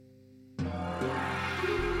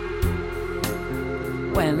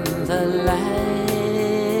when the light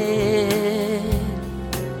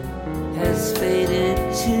has faded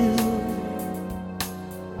to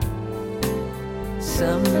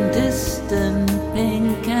some distant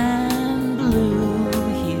pink and blue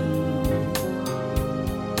hue.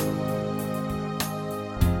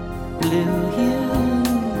 Blue hue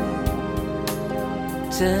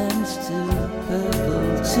turns to purple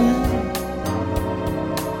too.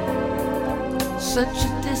 Such a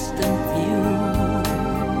distant view,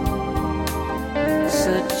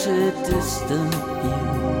 such a distant view,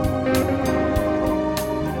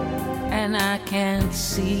 and I can't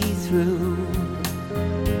see through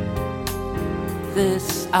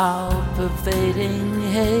this all-pervading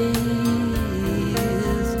haze,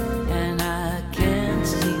 and I can't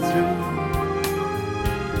see through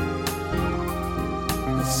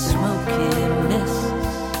the smoky mist.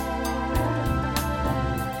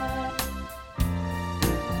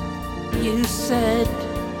 You said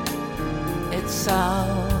it's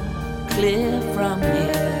all clear from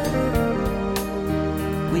here.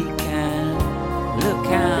 We can look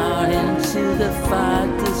out into the far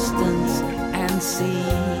distance and see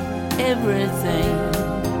everything.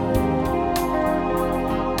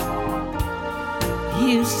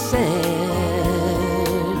 You said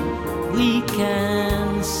we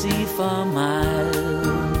can see for miles.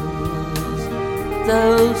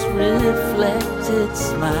 Those reflected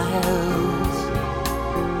smiles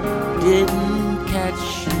didn't catch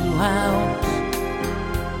you out,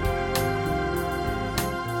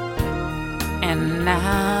 and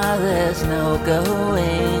now there's no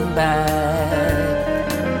going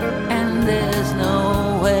back, and there's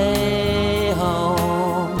no way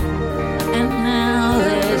home, and now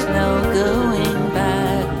there's no going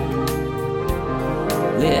back.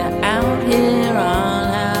 We're out here on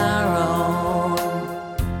our own.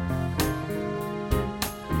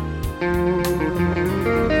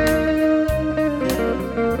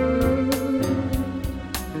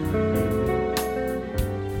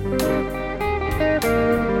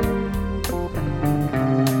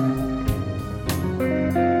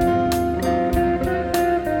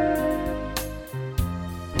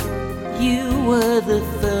 You were the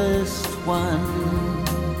first one,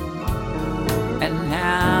 and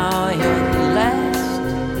now you're the last.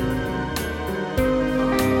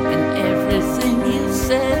 And everything you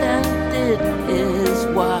said and did is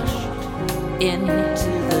washed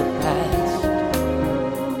into the past.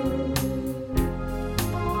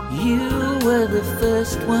 You were the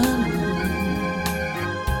first one,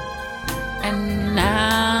 and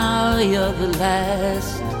now you're the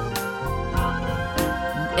last.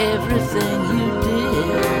 Everything you did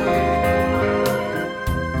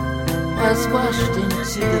was washed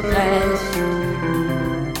into the past.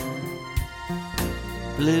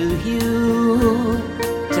 Blue hue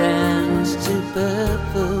turns to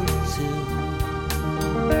purple too,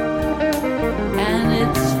 and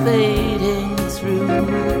it's fading through.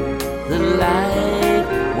 The light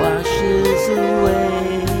washes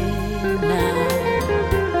away now.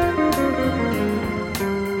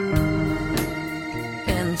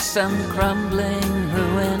 Some crumbling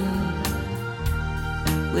ruin,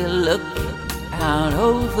 we'll look out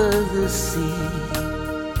over the sea.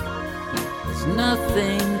 There's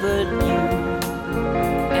nothing but you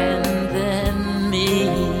and then me.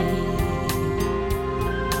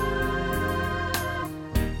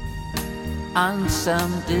 On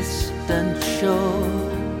some distant shore,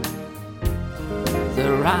 the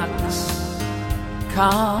rocks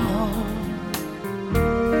calm.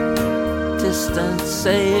 Distant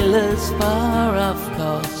sailors far off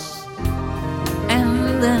course,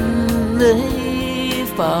 and then they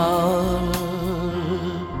fall